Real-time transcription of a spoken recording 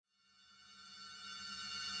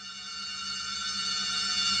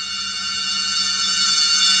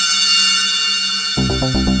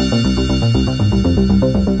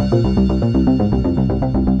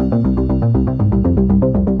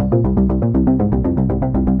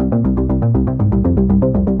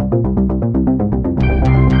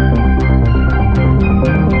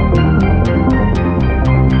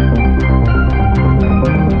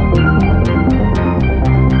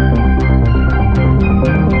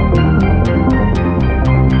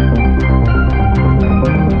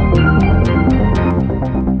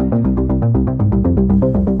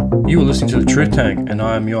Truth Tank, and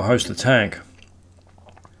I am your host, The Tank.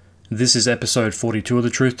 This is episode 42 of the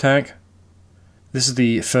Truth Tank. This is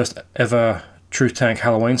the first ever Truth Tank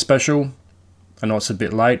Halloween special. I know it's a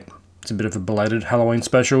bit late, it's a bit of a belated Halloween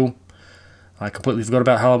special. I completely forgot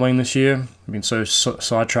about Halloween this year. I've been so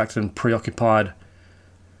sidetracked and preoccupied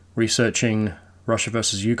researching Russia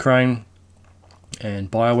versus Ukraine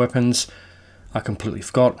and bioweapons, I completely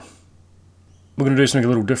forgot. We're going to do something a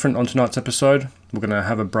little different on tonight's episode. We're going to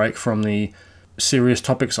have a break from the serious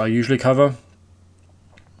topics I usually cover,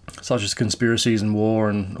 such as conspiracies and war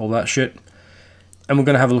and all that shit. And we're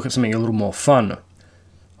going to have a look at something a little more fun.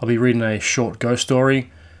 I'll be reading a short ghost story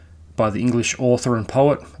by the English author and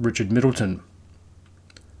poet Richard Middleton.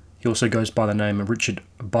 He also goes by the name of Richard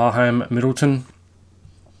Barham Middleton.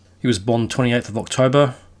 He was born 28th of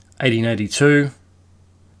October, 1882,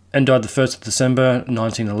 and died the 1st of December,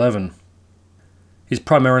 1911. He's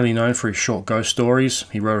primarily known for his short ghost stories.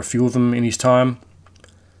 He wrote a few of them in his time.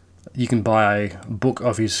 You can buy a book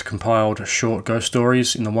of his compiled short ghost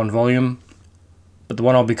stories in the one volume. But the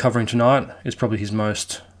one I'll be covering tonight is probably his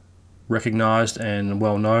most recognised and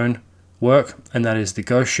well-known work, and that is The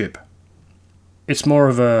Ghost Ship. It's more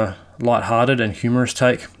of a light-hearted and humorous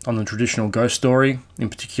take on the traditional ghost story, in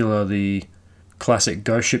particular the classic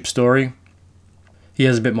ghost ship story. He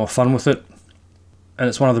has a bit more fun with it, and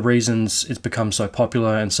it's one of the reasons it's become so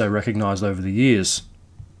popular and so recognised over the years.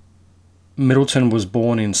 Middleton was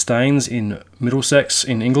born in Staines in Middlesex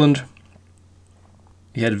in England.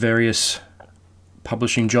 He had various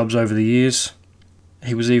publishing jobs over the years.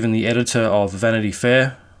 He was even the editor of Vanity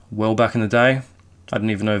Fair well back in the day. I didn't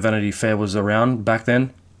even know Vanity Fair was around back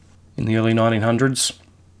then, in the early 1900s.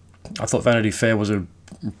 I thought Vanity Fair was a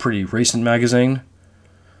pretty recent magazine,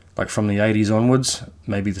 like from the 80s onwards,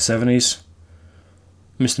 maybe the 70s.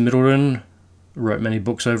 Mr. Middleton wrote many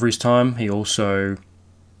books over his time. He also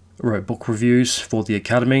wrote book reviews for the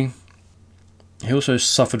Academy. He also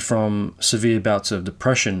suffered from severe bouts of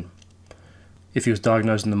depression. If he was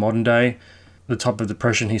diagnosed in the modern day, the type of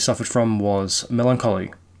depression he suffered from was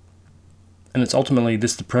melancholy. And it's ultimately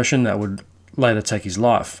this depression that would later take his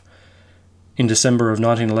life. In December of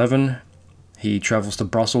 1911, he travels to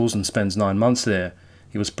Brussels and spends 9 months there.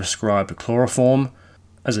 He was prescribed chloroform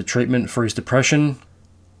as a treatment for his depression,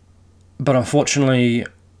 but unfortunately,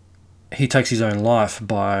 he takes his own life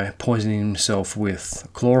by poisoning himself with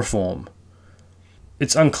chloroform.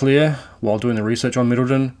 It's unclear, while doing the research on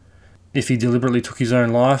Middleton, if he deliberately took his own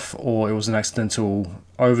life or it was an accidental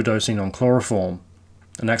overdosing on chloroform,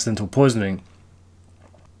 an accidental poisoning.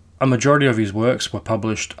 A majority of his works were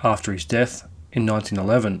published after his death in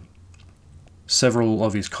 1911. Several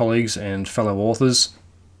of his colleagues and fellow authors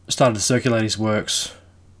started to circulate his works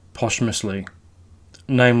posthumously,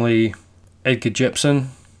 namely Edgar Jepson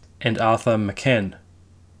and Arthur McKen.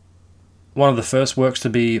 One of the first works to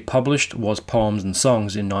be published was Poems and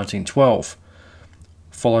Songs in 1912,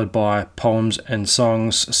 followed by Poems and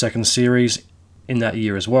Songs second series in that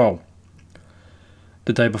year as well.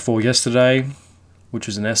 The Day Before Yesterday, which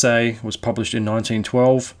is an essay, was published in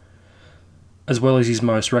 1912, as well as his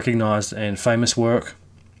most recognised and famous work,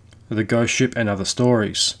 The Ghost Ship and Other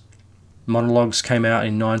Stories. Monologues came out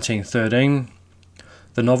in 1913.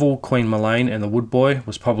 The novel Queen Melaine and the Woodboy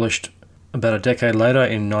was published about a decade later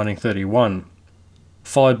in 1931,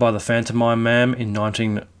 followed by The Pantomime Man in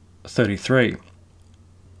 1933,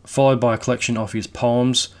 followed by a collection of his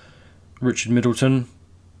poems, Richard Middleton,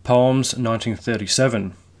 Poems,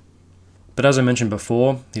 1937. But as I mentioned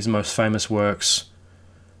before, his most famous works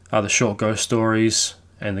are the short ghost stories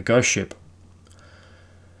and The Ghost Ship.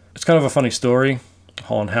 It's kind of a funny story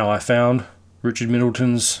on how I found Richard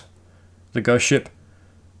Middleton's The Ghost Ship.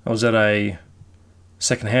 I was at a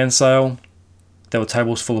second-hand sale. There were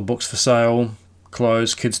tables full of books for sale,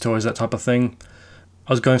 clothes, kids' toys, that type of thing.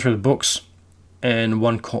 I was going through the books, and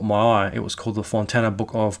one caught my eye. It was called the Fontana Book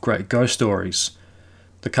of Great Ghost Stories.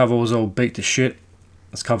 The cover was all beat to shit.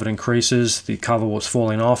 It's covered in creases. The cover was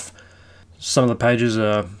falling off. Some of the pages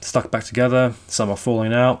are stuck back together. Some are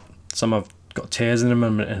falling out. Some have got tears in them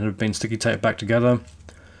and have been sticky taped back together.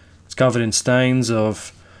 It's covered in stains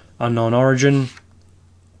of unknown origin.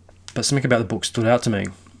 But something about the book stood out to me,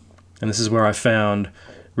 and this is where I found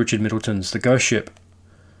Richard Middleton's The Ghost Ship.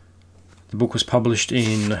 The book was published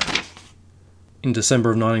in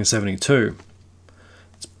December of 1972.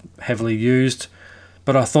 It's heavily used,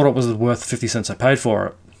 but I thought it was worth 50 cents I paid for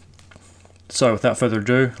it. So without further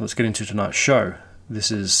ado, let's get into tonight's show. This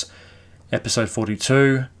is episode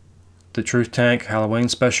 42, The Truth Tank Halloween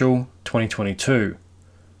Special 2022.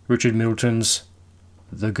 Richard Middleton's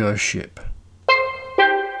The Ghost Ship.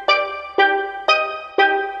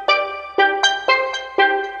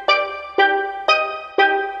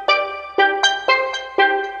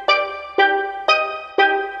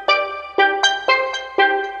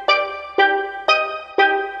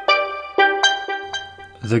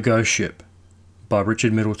 The Ghost Ship by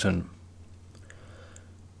Richard Middleton.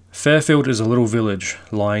 Fairfield is a little village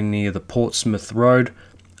lying near the Portsmouth Road,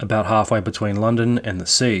 about halfway between London and the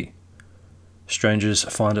sea. Strangers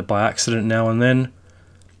find it by accident now and then,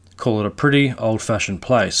 call it a pretty old-fashioned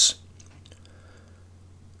place.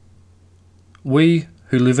 We,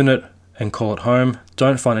 who live in it and call it home,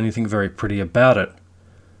 don't find anything very pretty about it,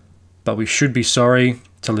 but we should be sorry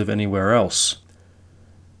to live anywhere else.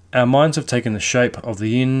 Our minds have taken the shape of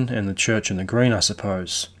the inn and the church and the green, I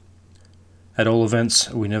suppose. At all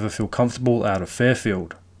events, we never feel comfortable out of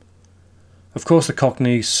Fairfield. Of course, the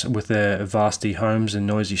Cockneys, with their vasty homes and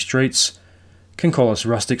noisy streets, can call us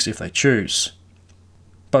rustics if they choose.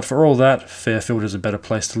 But for all that, Fairfield is a better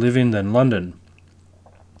place to live in than London.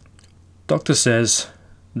 Doctor says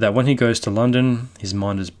that when he goes to London, his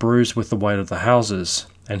mind is bruised with the weight of the houses,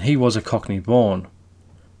 and he was a Cockney born.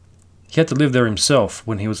 He had to live there himself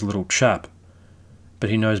when he was a little chap, but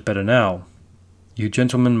he knows better now. You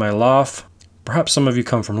gentlemen may laugh, perhaps some of you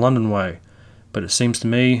come from London way, but it seems to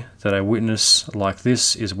me that a witness like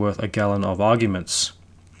this is worth a gallon of arguments.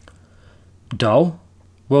 Dull?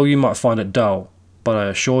 Well, you might find it dull, but I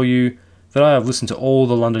assure you that I have listened to all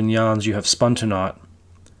the London yarns you have spun tonight,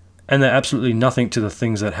 and they're absolutely nothing to the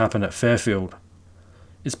things that happen at Fairfield.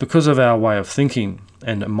 It's because of our way of thinking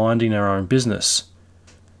and minding our own business.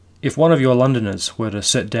 If one of your Londoners were to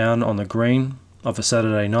sit down on the green of a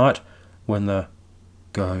Saturday night when the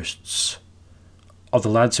ghosts of the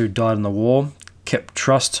lads who died in the war kept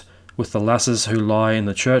trust with the lasses who lie in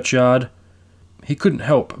the churchyard, he couldn't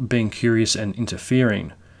help being curious and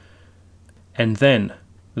interfering. And then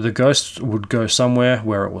the ghosts would go somewhere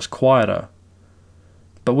where it was quieter.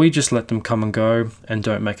 But we just let them come and go and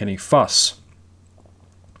don't make any fuss.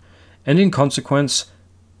 And in consequence,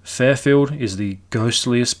 Fairfield is the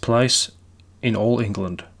ghostliest place in all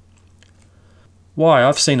England. Why,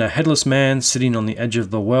 I've seen a headless man sitting on the edge of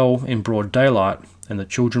the well in broad daylight, and the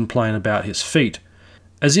children playing about his feet,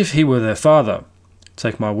 as if he were their father.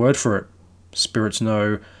 Take my word for it, spirits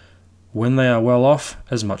know, when they are well off,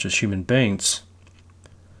 as much as human beings.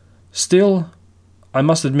 Still, I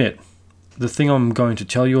must admit, the thing I'm going to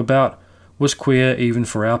tell you about was queer even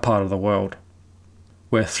for our part of the world,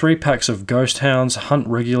 where 3 packs of ghost hounds hunt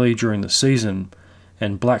regularly during the season,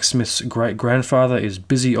 and blacksmith's great-grandfather is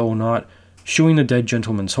busy all night shoeing the dead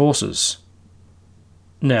gentleman's horses.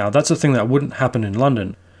 Now, that's a thing that wouldn't happen in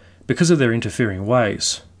London, because of their interfering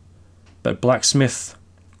ways. But blacksmith,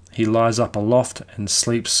 he lies up aloft and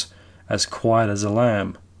sleeps as quiet as a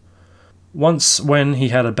lamb. Once, when he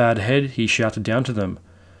had a bad head, he shouted down to them,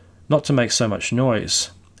 not to make so much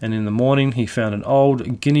noise, and in the morning he found an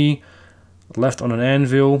old guinea left on an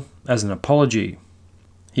anvil as an apology.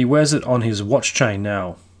 He wears it on his watch chain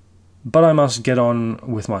now. But I must get on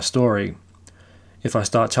with my story. If I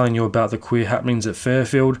start telling you about the queer happenings at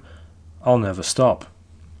Fairfield, I'll never stop.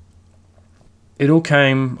 It all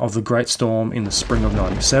came of the great storm in the spring of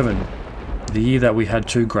 '97, the year that we had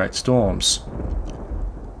 2 great storms.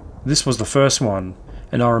 This was the first one,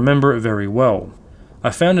 and I remember it very well. I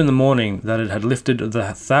found in the morning that it had lifted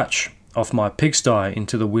the thatch off my pigsty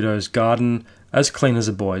into the widow's garden as clean as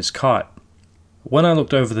a boy's kite. When I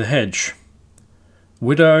looked over the hedge,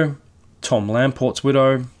 widow, Tom Lamport's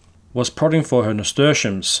widow, was prodding for her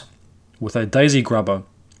nasturtiums with a daisy grubber.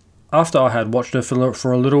 After I had watched her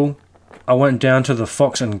for a little, I went down to the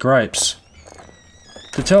Fox and Grapes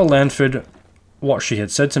to tell Lanford what she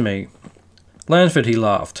had said to me. Lanford, he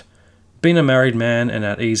laughed, being a married man and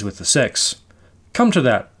at ease with the sex. Come to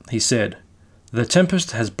that, he said. The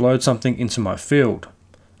tempest has blowed something into my field.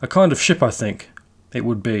 A kind of ship, I think, it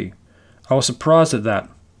would be. I was surprised at that,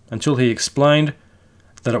 until he explained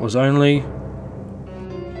that it was only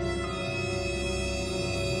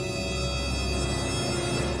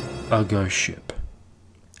a ghost ship,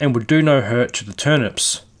 and would do no hurt to the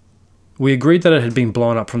turnips. We agreed that it had been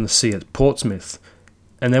blown up from the sea at Portsmouth,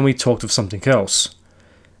 and then we talked of something else.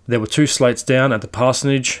 There were 2 slates down at the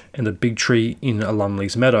parsonage and a big tree in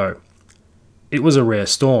Lumley's meadow. It was a rare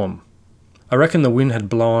storm. I reckon the wind had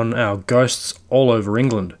blown our ghosts all over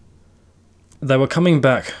England. They were coming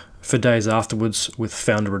back for days afterwards with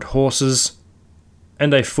foundered horses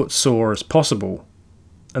and a foot sore as possible,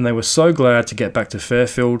 and they were so glad to get back to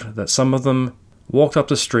Fairfield that some of them walked up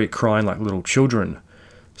the street crying like little children.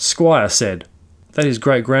 Squire said that his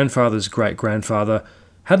great-grandfather's great-grandfather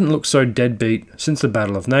hadn't looked so deadbeat since the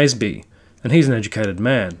Battle of Naseby, and he's an educated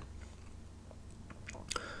man.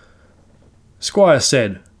 Squire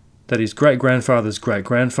said that his great-grandfather's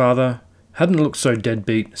great-grandfather hadn't looked so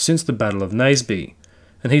deadbeat since the Battle of Naseby,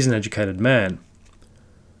 and he's an educated man.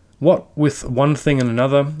 What with one thing and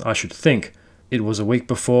another, I should think, It was a week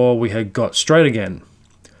before we had got straight again.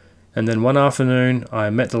 And then one afternoon I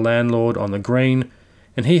met the landlord on the green,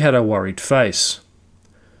 and he had a worried face.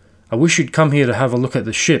 "I wish you'd come here to have a look at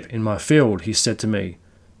the ship in my field," he said to me.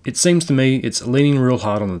 "It seems to me it's leaning real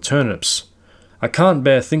hard on the turnips. I can't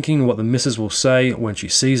bear thinking what the missus will say when she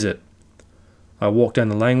sees it." I walked down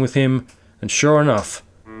the lane with him, and sure enough,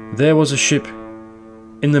 there was a ship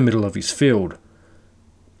in the middle of his field.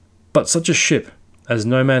 But such a ship as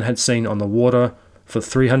no man had seen on the water for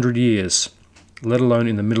 300 years, let alone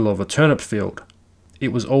in the middle of a turnip field.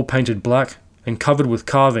 It was all painted black and covered with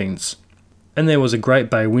carvings, and there was a great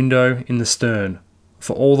bay window in the stern,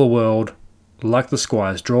 for all the world like the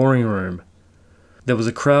squire's drawing room. There was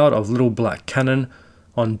a crowd of little black cannon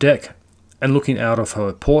on deck and looking out of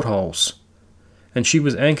her portholes, and she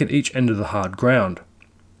was anchored each end of the hard ground.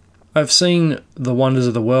 I've seen the wonders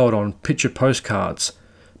of the world on picture postcards,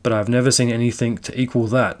 but I've never seen anything to equal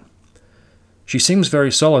that. "She seems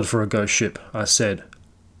very solid for a ghost ship," I said,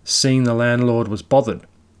 seeing the landlord was bothered.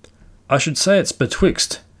 "I should say it's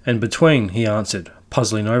betwixt and between," he answered,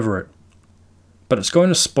 puzzling over it. "But it's going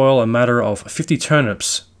to spoil a matter of 50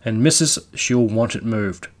 turnips, and missus, she'll want it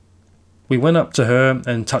moved." We went up to her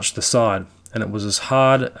and touched the side, and it was as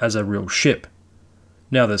hard as a real ship.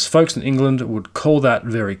 "Now there's folks in England would call that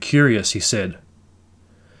very curious," he said.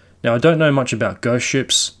 Now I don't know much about ghost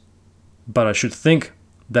ships, but I should think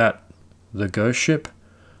that the ghost ship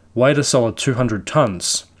weighed a solid 200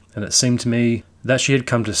 tons, and it seemed to me that she had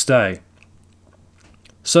come to stay.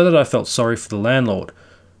 So that I felt sorry for the landlord,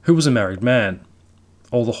 who was a married man.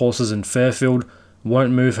 "All the horses in Fairfield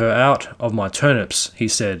won't move her out of my turnips," he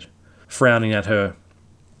said, frowning at her.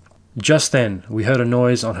 Just then we heard a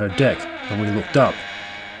noise on her deck, and we looked up,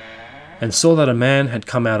 and saw that a man had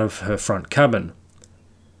come out of her front cabin,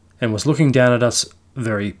 and was looking down at us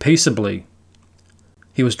very peaceably.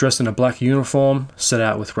 He was dressed in a black uniform, set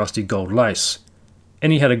out with rusty gold lace,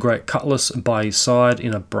 and he had a great cutlass by his side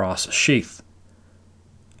in a brass sheath.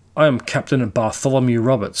 "I am Captain Bartholomew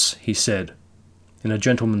Roberts," he said, in a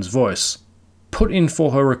gentleman's voice. "Put in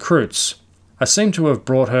for her recruits. I seem to have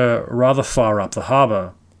brought her rather far up the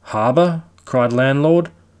harbour." "Harbour?" cried landlord.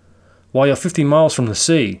 "Why, you're 50 miles from the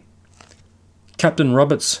sea." Captain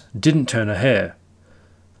Roberts didn't turn a hair.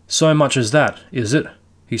 "So much as that, is it?"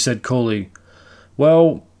 he said coolly.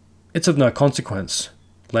 "Well, it's of no consequence."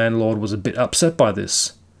 Landlord was a bit upset by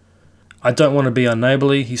this. "I don't want to be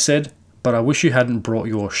unneighbourly," he said, "but I wish you hadn't brought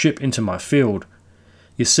your ship into my field.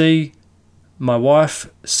 You see, my wife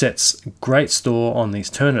sets great store on these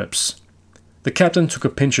turnips." The captain took a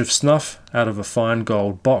pinch of snuff out of a fine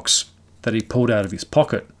gold box that he pulled out of his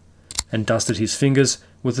pocket, and dusted his fingers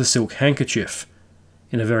with a silk handkerchief,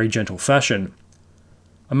 in a very gentle fashion.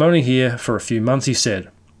 "I'm only here for a few months," he said,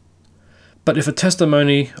 "but if a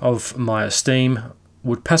testimony of my esteem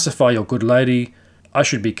would pacify your good lady, I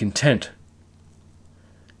should be content."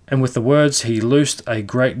 And with the words he loosed a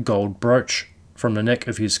great gold brooch from the neck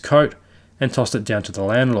of his coat and tossed it down to the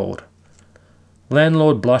landlord.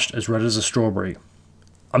 Landlord blushed as red as a strawberry.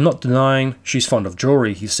 "I'm not denying she's fond of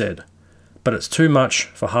jewellery," he said, "but it's too much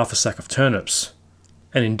for half a sack of turnips."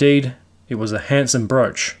 And indeed, it was a handsome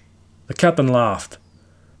brooch. The captain laughed.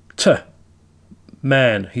 "Tuh,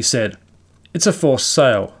 man," he said, "it's a forced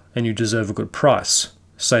sale, and you deserve a good price.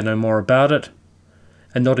 Say no more about it."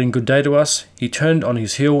 And nodding good day to us, he turned on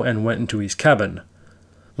his heel and went into his cabin.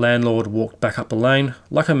 Landlord walked back up the lane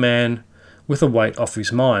like a man with a weight off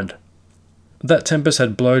his mind. "That tempest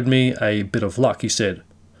had blowed me a bit of luck," he said.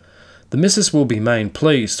 "The missus will be main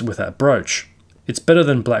pleased with that brooch. It's better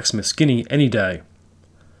than blacksmith's guinea any day."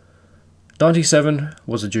 97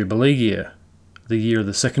 was a Jubilee year, the year of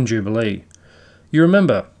the second Jubilee. You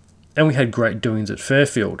remember, and we had great doings at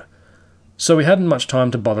Fairfield, so we hadn't much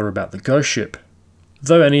time to bother about the ghost ship.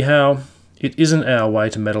 Though anyhow, it isn't our way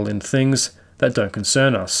to meddle in things that don't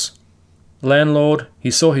concern us. Landlord, he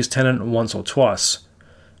saw his tenant once or twice,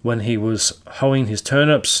 when he was hoeing his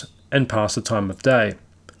turnips and past the time of day.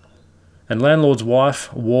 And landlord's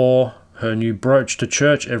wife wore her new brooch to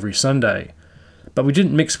church every Sunday, but we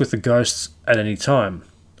didn't mix with the ghosts at any time,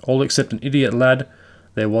 all except an idiot lad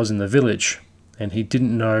there was in the village, and he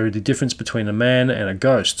didn't know the difference between a man and a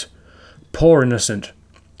ghost. Poor innocent.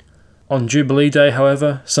 On Jubilee Day,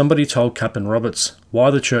 however, somebody told Captain Roberts why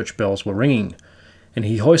the church bells were ringing, and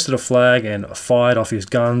he hoisted a flag and fired off his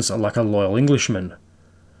guns like a loyal Englishman.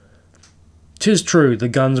 'Tis true the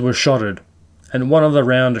guns were shotted, and one of the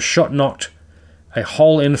round shot knocked a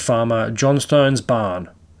hole in Farmer Johnstone's barn,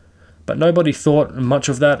 but nobody thought much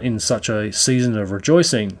of that in such a season of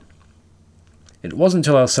rejoicing. It wasn't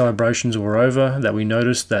till our celebrations were over that we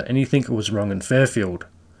noticed that anything was wrong in Fairfield.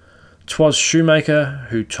 'Twas Shoemaker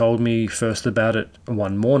who told me first about it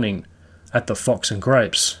one morning at the Fox and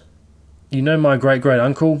Grapes. You know my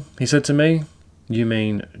great-great-uncle, he said to me. You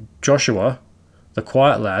mean Joshua, the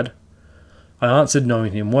quiet lad? I answered,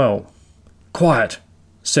 knowing him well. Quiet,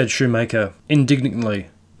 said Shoemaker indignantly.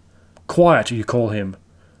 Quiet, you call him,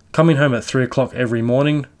 coming home at 3 o'clock every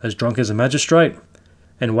morning, as drunk as a magistrate,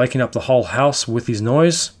 and waking up the whole house with his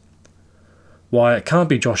noise? Why, it can't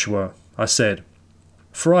be Joshua, I said,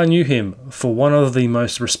 for I knew him for one of the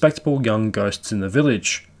most respectable young ghosts in the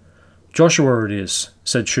village. Joshua it is,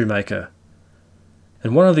 said Shoemaker,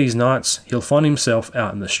 and one of these nights he'll find himself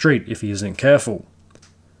out in the street if he isn't careful.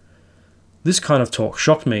 This kind of talk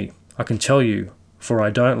shocked me, I can tell you, for I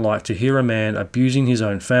don't like to hear a man abusing his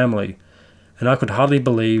own family, and I could hardly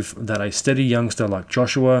believe that a steady youngster like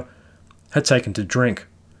Joshua had taken to drink.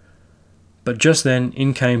 But just then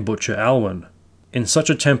in came Butcher Alwyn, in such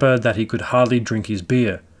a temper that he could hardly drink his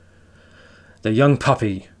beer. The young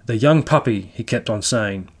puppy, he kept on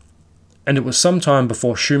saying, and it was some time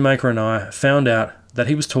before Shoemaker and I found out that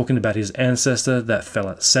he was talking about his ancestor that fell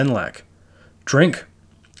at Senlac. Drink?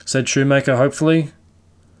 Said Shoemaker hopefully,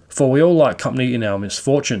 for we all like company in our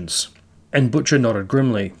misfortunes, and Butcher nodded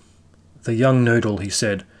grimly. The young noodle, he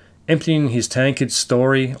said, emptying his tankard's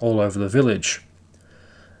story all over the village.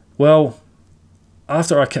 Well,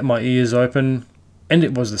 after I kept my ears open, and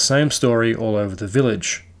it was the same story all over the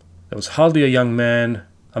village. There was hardly a young man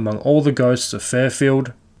among all the ghosts of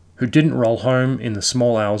Fairfield who didn't roll home in the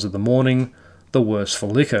small hours of the morning, the worse for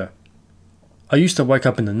liquor. I used to wake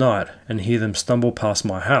up in the night and hear them stumble past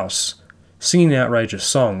my house, singing outrageous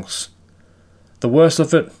songs. The worst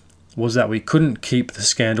of it was that we couldn't keep the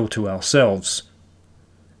scandal to ourselves,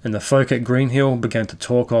 and the folk at Greenhill began to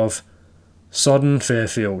talk of sodden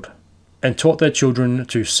Fairfield, and taught their children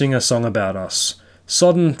to sing a song about us.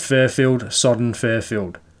 Sodden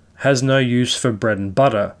Fairfield, has no use for bread and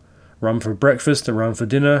butter, rum for breakfast, rum for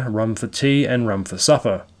dinner, rum for tea, and rum for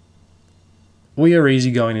supper. We are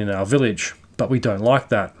easygoing in our village, but we don't like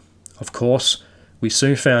that. Of course, we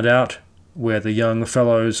soon found out where the young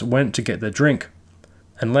fellows went to get their drink,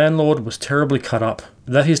 and landlord was terribly cut up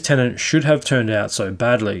that his tenant should have turned out so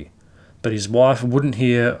badly, but his wife wouldn't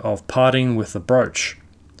hear of parting with the brooch,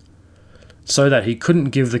 so that he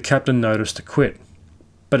couldn't give the captain notice to quit.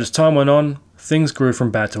 But as time went on, things grew from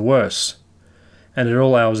bad to worse, and at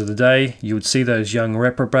all hours of the day you would see those young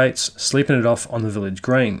reprobates sleeping it off on the village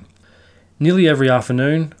green. Nearly every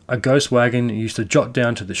afternoon, a ghost wagon used to jot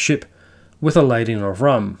down to the ship with a lading of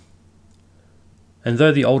rum, and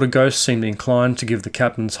though the older ghosts seemed inclined to give the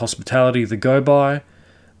captain's hospitality the go-by,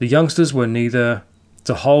 the youngsters were neither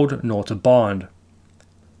to hold nor to bind.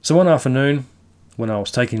 So one afternoon, when I was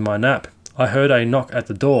taking my nap, I heard a knock at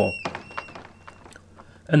the door,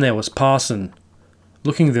 and there was Parson,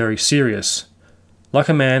 looking very serious, like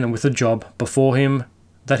a man with a job before him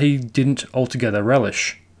that he didn't altogether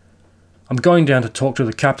relish. I'm going down to talk to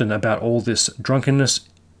the captain about all this drunkenness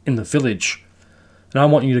in the village, and I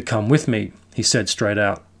want you to come with me, he said straight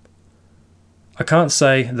out. I can't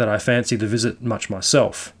say that I fancied the visit much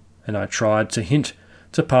myself, and I tried to hint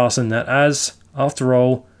to Parson that as, after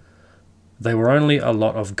all, they were only a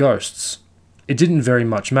lot of ghosts, it didn't very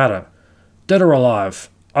much matter. Dead or alive,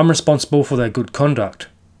 I'm responsible for their good conduct,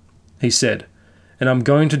 he said, and I'm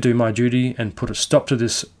going to do my duty and put a stop to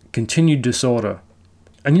this continued disorder.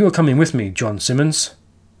 And you are coming with me, John Simmons.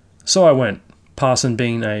 So I went, Parson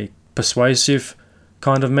being a persuasive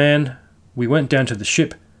kind of man. We went down to the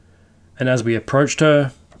ship, and as we approached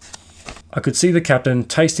her, I could see the captain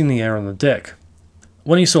tasting the air on the deck.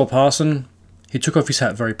 When he saw Parson, he took off his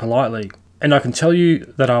hat very politely, and I can tell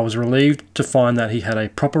you that I was relieved to find that he had a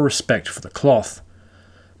proper respect for the cloth.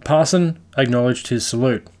 Parson acknowledged his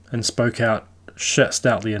salute, and spoke out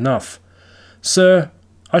stoutly enough. Sir,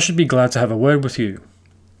 I should be glad to have a word with you.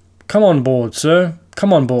 Come on board, sir,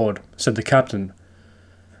 come on board, said the captain.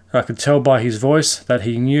 I could tell by his voice that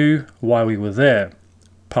he knew why we were there.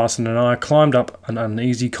 Parson and I climbed up an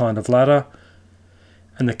uneasy kind of ladder,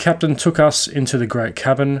 and the captain took us into the great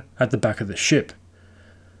cabin at the back of the ship,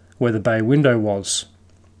 where the bay window was.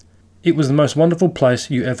 It was the most wonderful place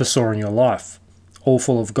you ever saw in your life, all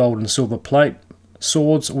full of gold and silver plate,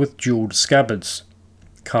 swords with jewelled scabbards,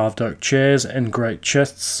 carved oak chairs and great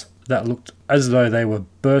chests that looked as though they were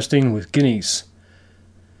bursting with guineas.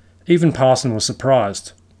 Even Parson was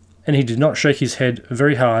surprised, and he did not shake his head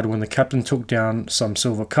very hard when the captain took down some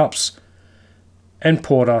silver cups and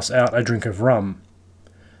poured us out a drink of rum.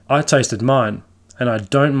 I tasted mine, and I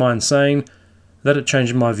don't mind saying that it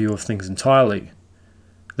changed my view of things entirely.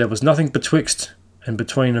 There was nothing betwixt and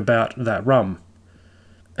between about that rum,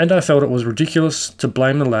 and I felt it was ridiculous to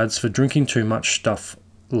blame the lads for drinking too much stuff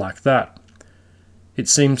like that. It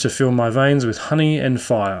seemed to fill my veins with honey and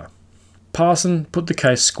fire. Parson put the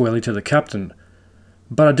case squarely to the captain,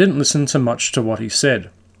 but I didn't listen to much to what he said.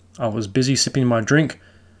 I was busy sipping my drink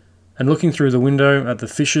and looking through the window at the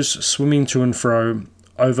fishes swimming to and fro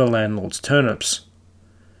over landlord's turnips.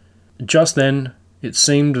 Just then, it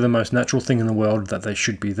seemed the most natural thing in the world that they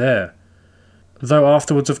should be there. Though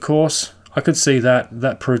afterwards, of course, I could see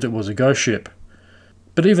that proved it was a ghost ship.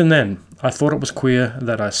 But even then, I thought it was queer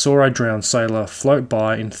that I saw a drowned sailor float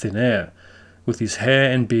by in thin air, with his hair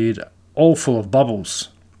and beard all full of bubbles.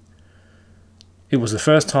 It was the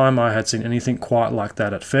first time I had seen anything quite like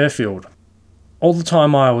that at Fairfield. All the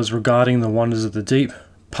time I was regarding the wonders of the deep,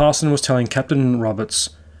 Parson was telling Captain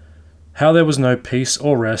Roberts how there was no peace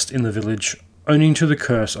or rest in the village owing to the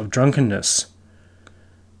curse of drunkenness,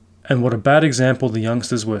 and what a bad example the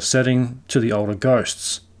youngsters were setting to the older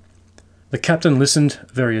ghosts. The captain listened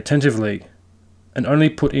very attentively, and only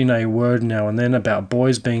put in a word now and then about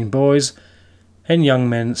boys being boys and young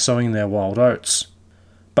men sowing their wild oats.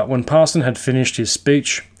 But when Parson had finished his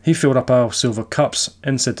speech, he filled up our silver cups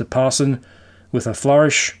and said to Parson, with a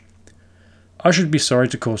flourish, "I should be sorry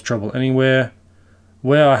to cause trouble anywhere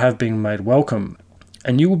where I have been made welcome,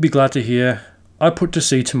 and you will be glad to hear I put to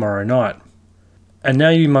sea tomorrow night. And now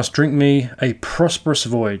you must drink me a prosperous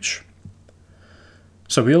voyage."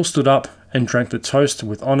 So we all stood up and drank the toast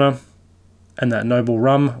with honour, and that noble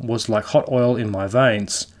rum was like hot oil in my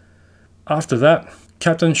veins. After that,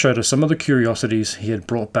 Captain showed us some of the curiosities he had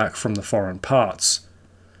brought back from the foreign parts,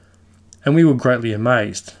 and we were greatly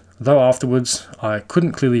amazed, though afterwards I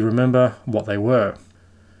couldn't clearly remember what they were.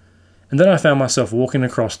 And then I found myself walking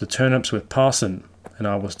across the turnips with Parson, and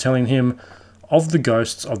I was telling him of the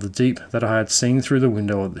ghosts of the deep that I had seen through the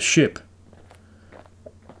window of the ship.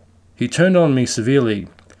 He turned on me severely.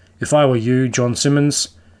 "If I were you, John Simmons,"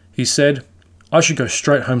 he said, "I should go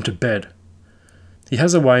straight home to bed." He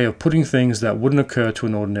has a way of putting things that wouldn't occur to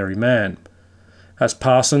an ordinary man, as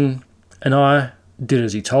Parson and I did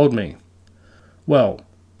as he told me. Well,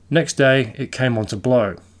 next day it came on to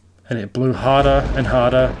blow, and it blew harder and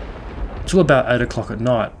harder till about 8 o'clock at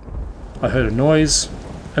night. I heard a noise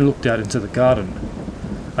and looked out into the garden.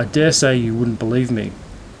 I dare say you wouldn't believe me.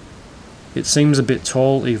 It seems a bit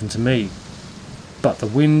tall even to me, but the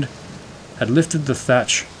wind had lifted the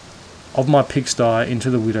thatch of my pigsty into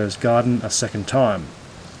the widow's garden a second time.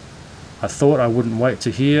 I thought I wouldn't wait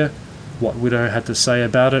to hear what widow had to say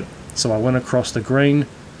about it, so I went across the green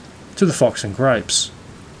to the Fox and Grapes,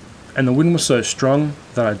 and the wind was so strong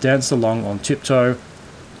that I danced along on tiptoe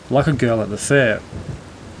like a girl at the fair.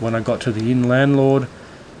 When I got to the inn, landlord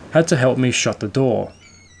had to help me shut the door.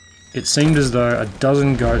 It seemed as though a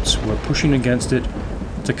dozen goats were pushing against it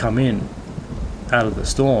to come in, out of the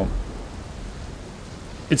storm.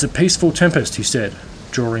 "It's a peaceful tempest," he said,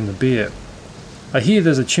 drawing the beer. "I hear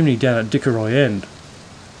there's a chimney down at Dickeroy End."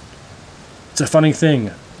 "It's a funny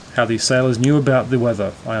thing, how these sailors knew about the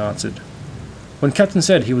weather," I answered. "When Captain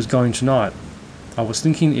said he was going tonight, I was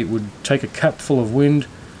thinking it would take a capful of wind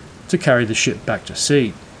to carry the ship back to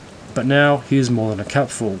sea, but now here's more than a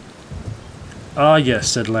capful." "Ah yes,"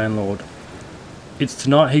 said landlord. "It's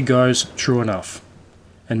tonight he goes, true enough.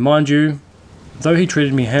 And mind you, though he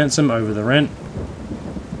treated me handsome over the rent,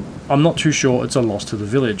 I'm not too sure it's a loss to the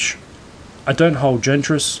village. I don't hold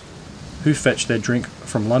gentress who fetch their drink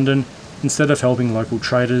from London instead of helping local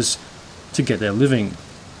traders to get their living."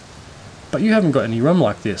 "But you haven't got any rum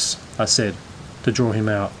like this," I said, to draw him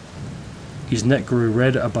out. His neck grew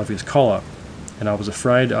red above his collar, and I was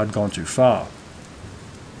afraid I'd gone too far.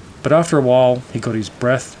 But after a while, he got his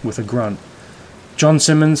breath with a grunt. "John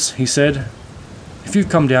Simmons," he said, "if you've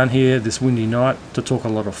come down here this windy night to talk a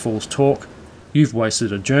lot of fool's talk, you've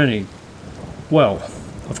wasted a journey." Well,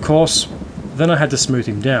 of course, then I had to smooth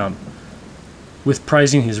him down, with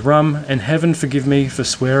praising his rum, and heaven forgive me for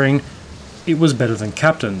swearing it was better than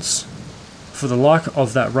Captain's. For the like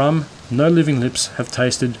of that rum, no living lips have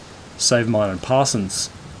tasted, save mine and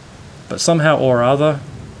Parson's. But somehow or other,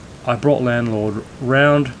 I brought landlord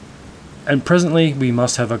round, and presently we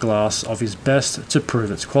must have a glass of his best to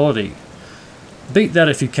prove its quality. "Beat that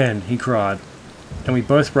if you can," he cried, and we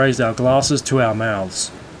both raised our glasses to our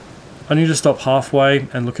mouths, only to stop halfway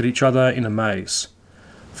and look at each other in amaze.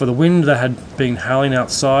 For the wind that had been howling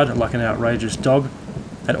outside like an outrageous dog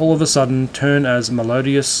had all of a sudden turned as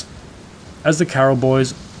melodious as the carol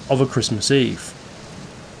boys of a Christmas Eve.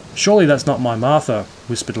 "Surely that's not my Martha,"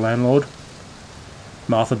 whispered landlord.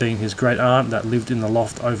 Martha being his great aunt that lived in the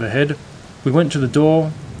loft overhead. We went to the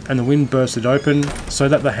door, and the wind burst it open so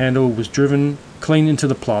that the handle was driven clean into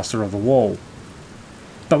the plaster of the wall.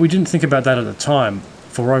 But we didn't think about that at the time,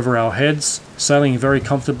 for over our heads, sailing very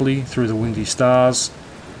comfortably through the windy stars,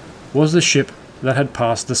 was the ship that had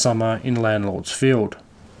passed the summer in Landlord's Field.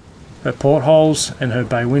 Her portholes and her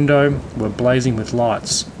bay window were blazing with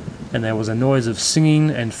lights, and there was a noise of singing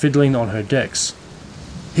and fiddling on her decks.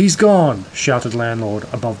 "He's gone!" shouted Landlord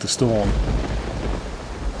above the storm.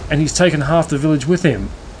 "And he's taken half the village with him."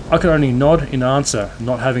 I could only nod in answer,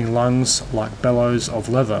 not having lungs like bellows of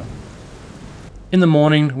leather. In the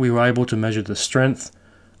morning we were able to measure the strength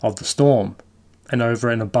of the storm, and over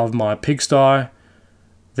and above my pigsty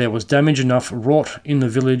there was damage enough wrought in the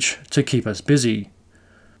village to keep us busy.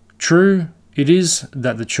 True it is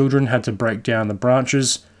that the children had to break down the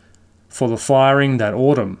branches for the firing that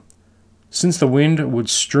autumn, since the wind would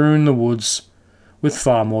strewn the woods with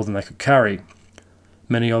far more than they could carry.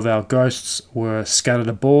 Many of our ghosts were scattered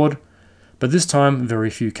aboard, but this time very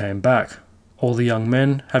few came back, all the young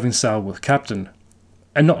men having sailed with Captain.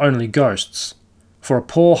 And not only ghosts, for a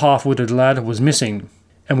poor half-witted lad was missing,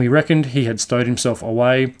 and we reckoned he had stowed himself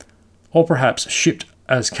away, or perhaps shipped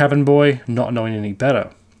as cabin boy, not knowing any better.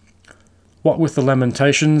 What with the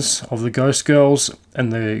lamentations of the ghost girls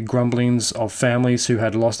and the grumblings of families who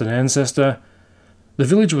had lost an ancestor, the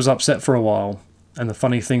village was upset for a while, and the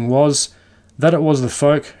funny thing was that it was the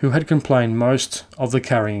folk who had complained most of the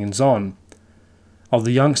carryings on, of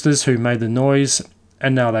the youngsters who made the noise,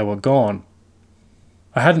 and now they were gone.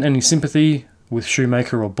 I hadn't any sympathy with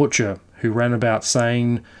shoemaker or butcher who ran about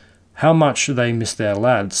saying how much they missed their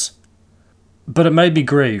lads. But it made me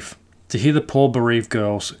grieve to hear the poor bereaved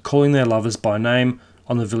girls calling their lovers by name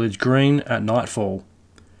on the village green at nightfall.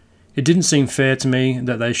 It didn't seem fair to me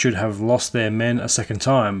that they should have lost their men a second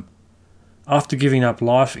time, after giving up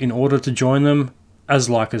life in order to join them, as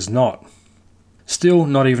like as not. Still,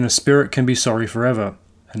 not even a spirit can be sorry forever,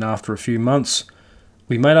 and after a few months,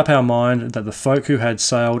 we made up our mind that the folk who had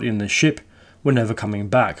sailed in the ship were never coming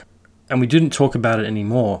back, and we didn't talk about it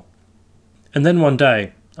anymore. And then one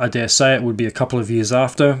day, I dare say it would be a couple of years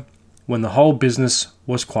after, when the whole business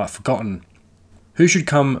was quite forgotten. Who should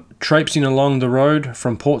come traipsing along the road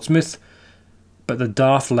from Portsmouth but the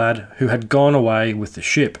daft lad who had gone away with the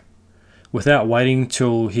ship, without waiting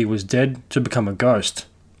till he was dead to become a ghost.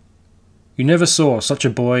 You never saw such a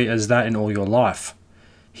boy as that in all your life.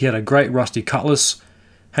 He had a great rusty cutlass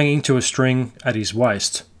hanging to a string at his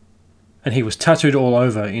waist, and he was tattooed all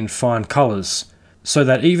over in fine colours, so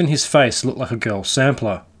that even his face looked like a girl's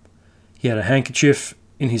sampler. He had a handkerchief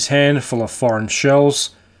in his hand full of foreign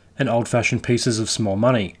shells and old-fashioned pieces of small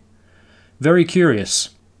money. Very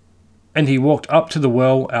curious. And he walked up to the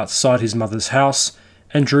well outside his mother's house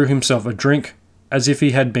and drew himself a drink as if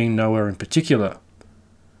he had been nowhere in particular.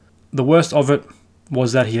 The worst of it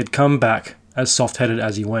was that he had come back as soft-headed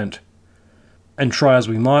as he went, and try as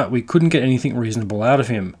we might, we couldn't get anything reasonable out of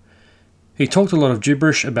him. He talked a lot of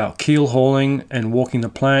gibberish about keel hauling and walking the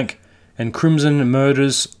plank and crimson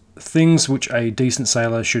murders, things which a decent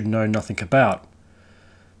sailor should know nothing about.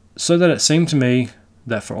 So that it seemed to me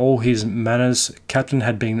that for all his manners, Captain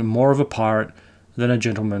had been more of a pirate than a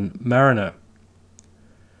gentleman mariner.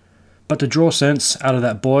 But to draw sense out of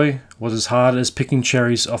that boy was as hard as picking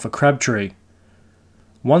cherries off a crab tree.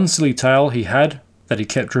 One silly tale he had that he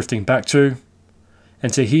kept drifting back to,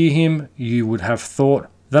 and to hear him you would have thought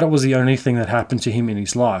that it was the only thing that happened to him in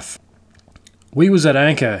his life. We was at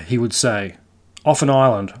anchor, he would say, off an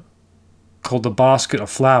island called the Basket of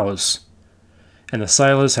Flowers, and the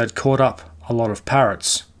sailors had caught up a lot of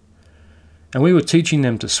parrots, and we were teaching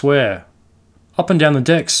them to swear. Up and down the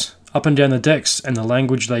decks, and the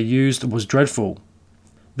language they used was dreadful.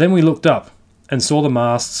 Then we looked up and saw the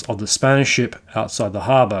masts of the Spanish ship outside the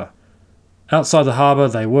harbour. Outside the harbour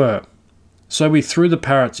they were, so we threw the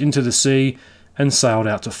parrots into the sea and sailed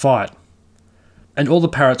out to fight. And all the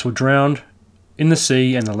parrots were drowned in the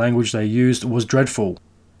sea, and the language they used was dreadful.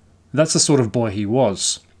 That's the sort of boy he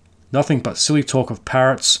was. Nothing but silly talk of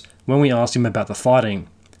parrots when we asked him about the fighting,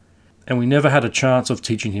 and we never had a chance of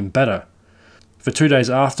teaching him better. For 2 days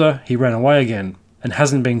after, he ran away again, and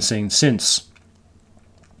hasn't been seen since.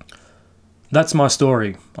 That's my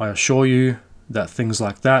story. I assure you that things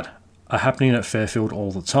like that are happening at Fairfield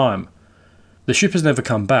all the time. The ship has never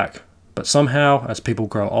come back, but somehow, as people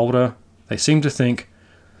grow older, they seem to think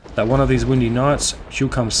that one of these windy nights she'll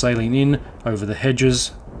come sailing in over the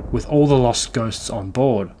hedges with all the lost ghosts on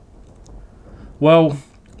board. Well,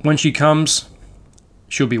 when she comes,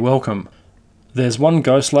 she'll be welcome. There's one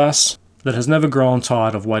ghost lass that has never grown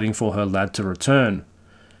tired of waiting for her lad to return.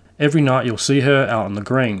 Every night you'll see her out on the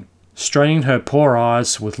green, straining her poor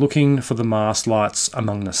eyes with looking for the mast lights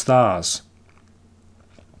among the stars.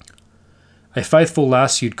 A faithful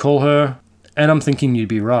lass you'd call her, And I'm thinking you'd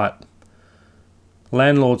be right.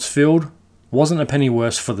 Landlord's Field wasn't a penny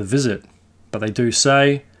worse for the visit, but they do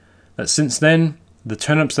say that since then, the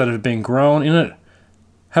turnips that have been grown in it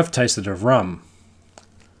have tasted of rum.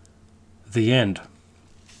 The end.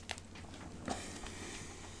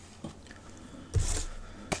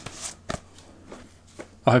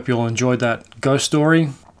 I hope you all enjoyed that ghost story,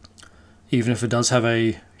 even if it does have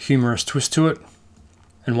a humorous twist to it.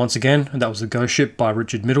 And once again, that was The Ghost Ship by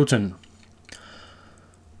Richard Middleton.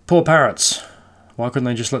 Poor parrots. Why couldn't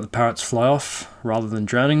they just let the parrots fly off rather than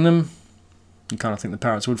drowning them? You kind of think the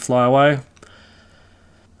parrots would fly away.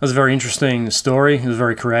 That was a very interesting story. It was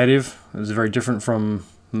very creative. It was very different from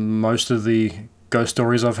most of the ghost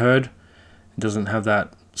stories I've heard. It doesn't have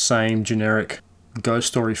that same generic ghost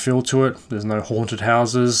story feel to it. There's no haunted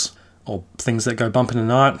houses or things that go bump in the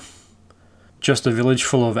night. Just a village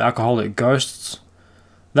full of alcoholic ghosts.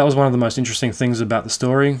 That was one of the most interesting things about the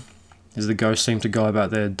story, is the ghosts seem to go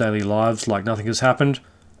about their daily lives like nothing has happened.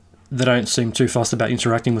 They don't seem too fussed about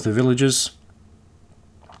interacting with the villagers.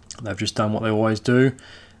 They've just done what they always do.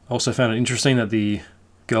 I also found it interesting that the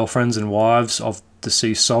girlfriends and wives of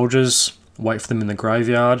deceased soldiers wait for them in the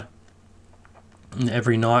graveyard. And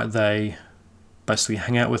every night they basically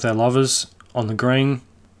hang out with their lovers on the green.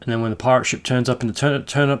 And then when the pirate ship turns up in the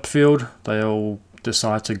turnip field, they all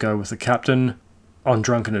decide to go with the captain on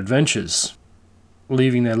drunken adventures,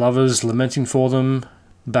 leaving their lovers lamenting for them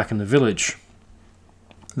back in the village.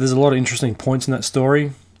 There's a lot of interesting points in that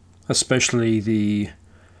story, especially the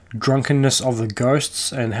drunkenness of the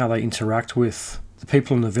ghosts and how they interact with the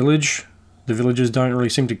people in the village. The villagers don't really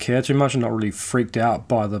seem to care too much and not really freaked out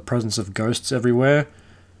by the presence of ghosts everywhere.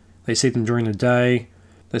 They see them during the day,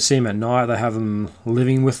 they see them at night, they have them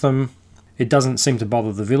living with them. It doesn't seem to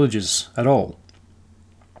bother the villagers at all.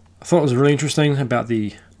 I thought it was really interesting about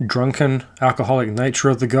the drunken, alcoholic nature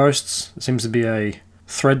of the ghosts. It seems to be a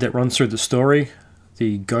thread that runs through the story.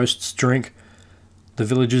 The ghosts drink, the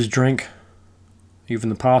villagers drink, even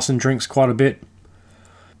the parson drinks quite a bit.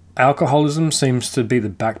 Alcoholism seems to be the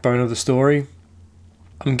backbone of the story.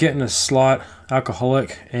 I'm getting a slight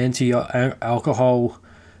alcoholic, anti-alcohol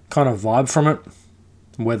kind of vibe from it.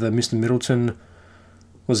 Whether Mr. Middleton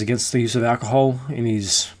was against the use of alcohol in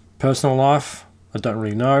his personal life, I don't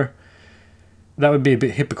really know. That would be a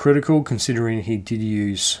bit hypocritical considering he did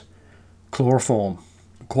use chloroform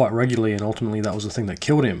quite regularly and ultimately that was the thing that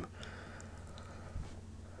killed him.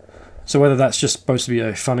 So whether that's just supposed to be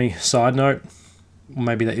a funny side note, or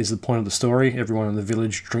maybe that is the point of the story, everyone in the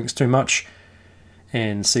village drinks too much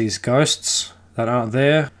and sees ghosts that aren't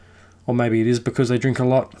there, or maybe it is because they drink a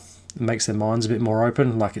lot, it makes their minds a bit more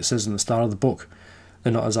open, like it says in the start of the book.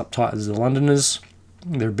 They're not as uptight as the Londoners,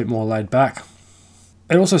 they're a bit more laid back.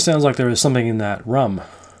 It also sounds like there is something in that rum.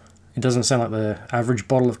 It doesn't sound like the average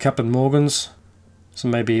bottle of Captain Morgan's, so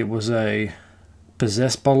maybe it was a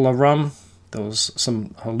possessed bottle of rum. There was some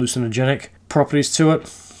hallucinogenic properties to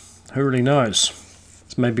it. Who really knows?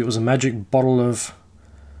 So maybe it was a magic bottle of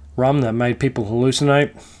rum that made people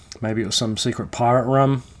hallucinate. Maybe it was some secret pirate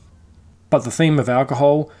rum. But the theme of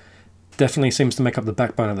alcohol definitely seems to make up the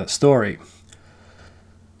backbone of that story.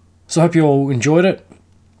 So I hope you all enjoyed it.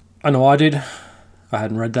 I know I did. I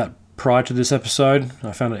hadn't read that prior to this episode.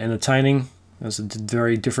 I found it entertaining. It was a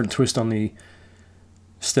very different twist on the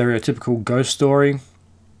stereotypical ghost story.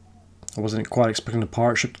 I wasn't quite expecting a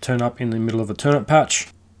pirate ship to turn up in the middle of a turnip patch.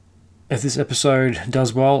 If this episode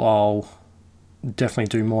does well, I'll definitely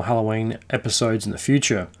do more Halloween episodes in the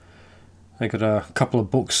future. I got a couple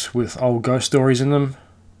of books with old ghost stories in them.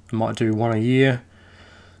 I might do one a year,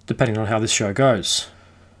 depending on how this show goes.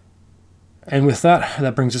 And with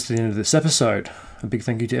that brings us to the end of this episode. A big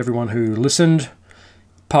thank you to everyone who listened.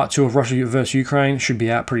 Part 2 of Russia vs. Ukraine should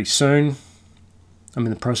be out pretty soon. I'm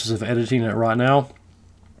in the process of editing it right now,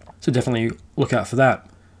 so definitely look out for that.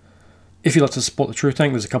 If you'd like to support the Truth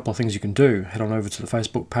Tank, there's a couple of things you can do. Head on over to the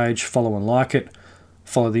Facebook page, follow and like it,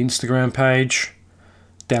 follow the Instagram page,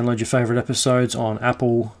 download your favourite episodes on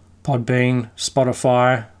Apple, Podbean,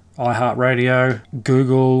 Spotify, iHeartRadio,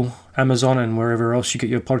 Google, Amazon, and wherever else you get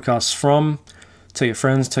your podcasts from. Tell your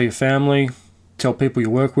friends, tell your family, tell people you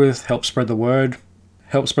work with, help spread the word,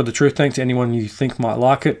 help spread the Truth Tank to anyone you think might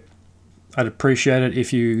like it. I'd appreciate it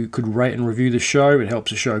if you could rate and review the show. It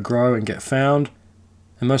helps the show grow and get found.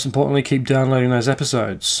 And most importantly, keep downloading those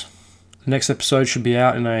episodes. The next episode should be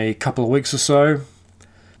out in a couple of weeks or so.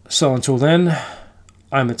 So until then,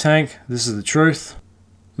 I'm the Tank. This is the Truth.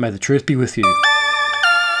 May the truth be with you.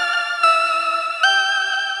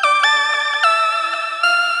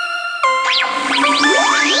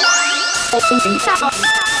 Stop.